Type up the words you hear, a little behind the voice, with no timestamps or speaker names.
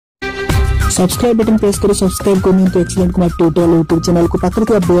Subscribe button press कर subscribe करनी excellent Kumar tutorial YouTube channel को पाकर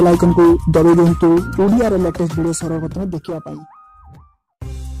के बेल आइकन को दबाई दिंतु ओडिया रे लेटेस्ट वीडियो सर्वप्रथम देखिया पाई।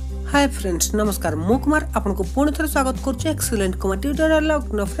 हाय फ्रेंड्स नमस्कार मु कुमार आपको पुणी थे स्वागत करुच्चे एक्सीलेंट कुमार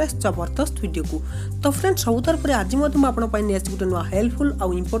ट्यूटोरियल फ्रेश जबरदस्त वीडियो को। तो फ्रेंड्स सबुतर पर आज गोटे नुआ हेल्पफुल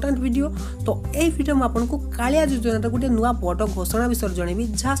आउ इंपोर्टेंट वीडियो। तो ये वीडियो में आपको कालिया योजना गोटे नुआ बड़ घोषणा विषय जनइबी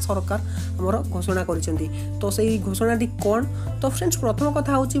जहाँ सरकार आमर घोषणा करिसेंती। तो सही घोषणाटी कौन? तो फ्रेंड्स प्रथम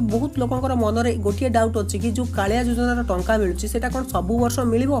कथा होची बहुत लोकंकर मन में गोटे डाउट अच्छी कि जो कालिया योजनार टंका मिलुची सेटा कौन सबु वर्ष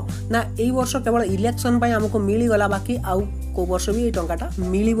मिलिबो ना एई वर्ष केवल इलेक्शन पई हमको मिलीगला बाकी आउ को वर्ष भी ये टंकाटा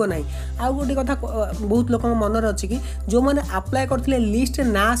मिलिबो नाही। आउ गोटे कथा बहुत लोक मन में अच्छी कि जो मैंने अप्लाई करथिले लिस्ट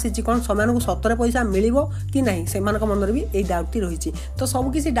ना आसी कौन से सतरे पैसा मिलिबो कि नहीं से मन में भी यही डाउट रही। तो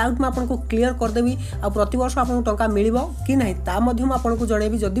सब किसी डाउट में आपको क्लीयर करदेवी। आ प्रति वर्ष आपको टंका मिलिबो कि नहीं ता मध्य आपको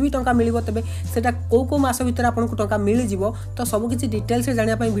जनइबी जदि भी टंका मिलिबो तेबे सेटा को मास भितर आपको टंका मिल जिवो। तो सब किसी डिटेल्स से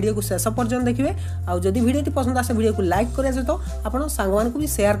जानिया पई वीडियो को शेष पर्यंत देखिए। आ जदि वीडियो पसंद आसे वीडियो को लाइक करिया सहित आपण सांग मानकु भी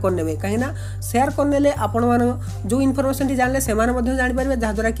शेयर करनेबे कहीं ना शेयर करनेले आपण मान जो इनफॉरमेशन जानले सेमाने मध्य जानि पारिबे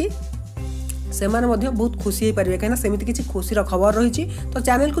जहाँ द्वारा कि सेमाने मध्य बहुत खुशी हो पारे कहीं सेमती किसी खुशीर खबर रही। तो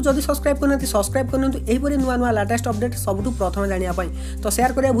चैनल को जदि सब्सक्राइब करना सब्सक्राइब करनी यहीपरि नुआ नुआ लेटेस्ट अपडेट सबुठु प्रथम जानापी। तो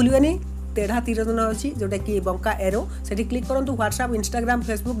शेयर करिया भूलिबेनी। तेढ़ा तीर चिन्ह अच्छी जोटा कि बंका एरो से क्लिक करूँ व्हाट्सएप इंस्टाग्राम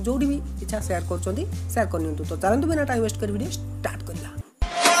फेसबुक जो भी इच्छा शेयर करनी। तो चलते बिना टाइम वेस्ट कर वीडियो स्टार्ट करला।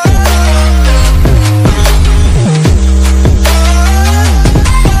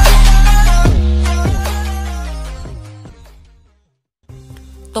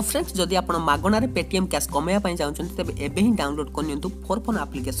 तो फ्रेंड्स जदि आप मागणार पेटीएम कैश कमाया चाहते तेज एवं ही डाउनलोड करनी फोर फोन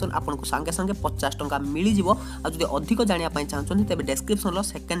एप्लिकेशन आपको सांगे सांगे 50 टंका मिल जाव। आदि अधिक जानापी चाहते तेज डिस्क्रिप्शन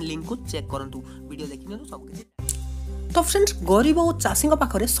सेकेंड लिंक को चेक करूँ वीडियो देखिए सब किसी। तो फ्रेंड्स गरीब और चाषी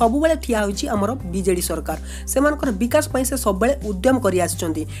पाखे सबुबले ठिया होइछि हमर बीजेडी सरकार से विकास से सब उद्यम कर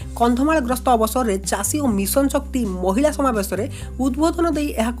कंधमाल ग्रस्त अवसर में चाषी और मिशन शक्ति महिला समावेश में उद्बोधन दे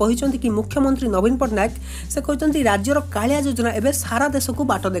कहते कि मुख्यमंत्री नवीन पट्टनायक से कहते राज्यर कालिया योजना एवं सारा देश को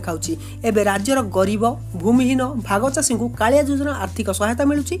बाट देखाऊँगी। एवं राज्यर गरीब भूमिहीन भाग चाषी को कालिया योजना आर्थिक सहायता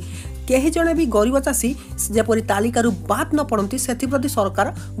मिलूँ। कहीं जड़े भी गरीब चाषी जपरी तालिकार बाद न पड़ती से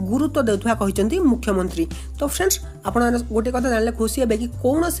सरकार गुरुत्व देउथुआ कहते मुख्यमंत्री। तो फ्रेंड्स आप गोटे कथा जानले खुशी हे कि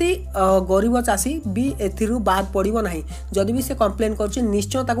कौन सी गरीब चाषी भी एथिरु बाद पड़ो ना। जदि भी से कंप्लेन कर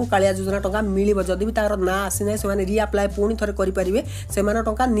निश्चय ताको कालिया योजना टंका मिलिबो। जदि भी तार ना आसी ना से रिअप्लाई पुणी थरे करि परिबे से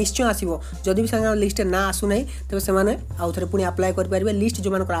टंका निश्चय आसीबो। जदि भी से लिस्ट ना आसु नाही तबे से माने आउ थरे पुणी अप्लाई करि परिबे। लिस्ट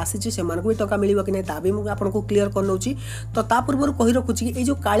जो मानकर आसी से मानको भी टंका मिलिबो कि नै ता भी आपनको क्लियर करनोची। तो ता पूर्व कहि रखुची कि ए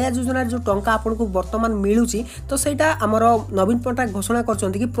जो कालिया योजना जो टंका आपको वर्तमान मिलूची तो सेटा आमर नवीन पट्टनायक घोषणा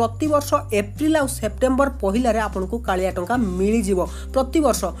करछन्ती कि प्रति वर्ष एप्रिल और सेप्टेम्बर पहिला रे आपको कालिया टंका मिल जिवो प्रति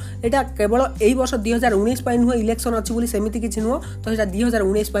वर्ष। एटा केवल एई वर्ष 2019 पई नुह इलेक्शन अछि बोली सेमिति किछि नुह। तो एटा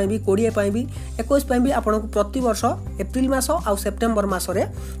 2019 पई भी 20 पई भी 21 पई भी आपको प्रति वर्ष एप्रिल मास और सेप्टेम्बर मास रे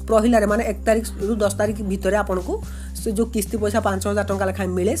पहिला रे माने 1 तारिख रु 10 तारिख भितर आपको से जो किस्ती पैसा 5000 टंका लेखा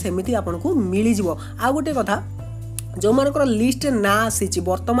मिले सेमिति आपको मिल जिवो। आ गोटे कथा जो मानकर लिस्ट ना आसी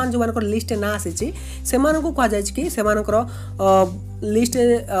वर्तमान जो मानकर लिस्ट ना आसी से कह जाए कि से लिस्ट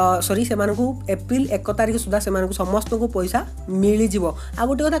सॉरी से एप्रिल 1 तारिख सुधा से समस्त को पैसा मिल जिवो। आ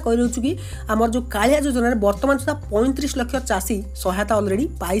गोटे कथा कहि रहछु कि आमर जो कालिया योजना वर्तमान सुधा 35 लाख चाषी सहायता ऑलरेडी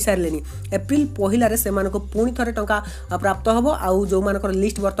पाई सारे। एप्रिल पहिला रे से पुणी थरे टंका प्राप्त हबो। आउ जो मानकर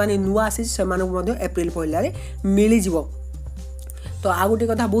लिस्ट वर्तमान नुआ आसी से एप्रिल पहिला रे मिल जिवो। तो आ गोटे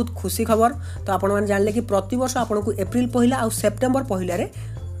कथा बहुत खुशी खबर। तो आपण मैंने जानले कि प्रति वर्ष आपको एप्रिल पहिला और सेप्टेम्बर पहिला रे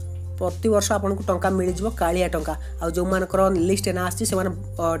प्रति वर्ष आपको टंका मिल जिवो कालिया टंका। आ जो मानकर लिस्ट ना आसी से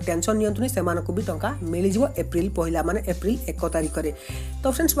टेंशन नियंतुनी से भी टंका मिल जिवो एप्रिल पहिला माने एप्रिल 1 तारिख रे।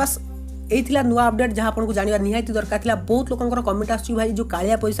 तो फ्रेंड्स बस यही नुआ अपडेट जहाँ आपको जानवा निहाती दरकार था। बहुत लोकर कमेंट आसू भाई जो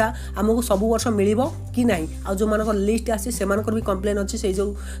कालिया पैसा आमको सब वर्ष मिल कि ना। आ जो मान लिस्ट आसी से भी कंप्लेन अच्छी से जो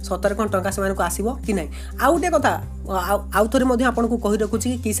 17 कौन टंका से आसो कि ना। आउ गोटे कथा आउ थे आपको कही रखुच्छी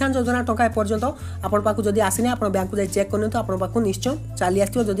कि किसान योजना टंका एपर्यंत आपण पाखु जदि आसी ना बैंक को जाई चेक करनी आपण पाखु निश्चय चली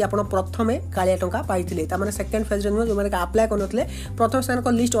आसो। जदि आप प्रथम कालिया टंका पाई तार सेकेंड फेज नुह जो मैंने अप्लाई करते प्रथम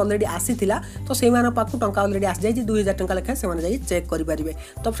से लिस्ट अलरेडी आसी तो से पाखु टंका अलरेडी आसी जाए 2000 टंका लेखाएं से चेक करेंगे।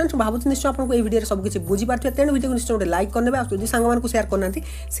 तो फ्रेंड्स भावुँ आपको ये वीडियो सब किसी बुझी पार्थे तेणु वीडियो को निश्चय गोटे लाइक करने और सांग शेयर करना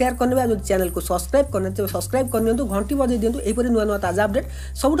शेयर करने जो चैनल को सब्सक्राइब करना सब्सक्राइब करनी घंटी बजे दिंतु यहीपरि नुआ नुआ ताजा अपडेट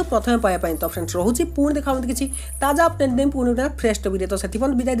सबुठ प्रथम पाइबा। तो फ्रेंड्स रोचे पुणी देखा किसी ताजा अपडेट दें पुणी फ्रेश टॉपिक। तो से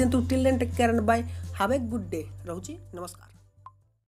विदाय दिंतु till then take care and bye have a good day रोचे नमस्कार।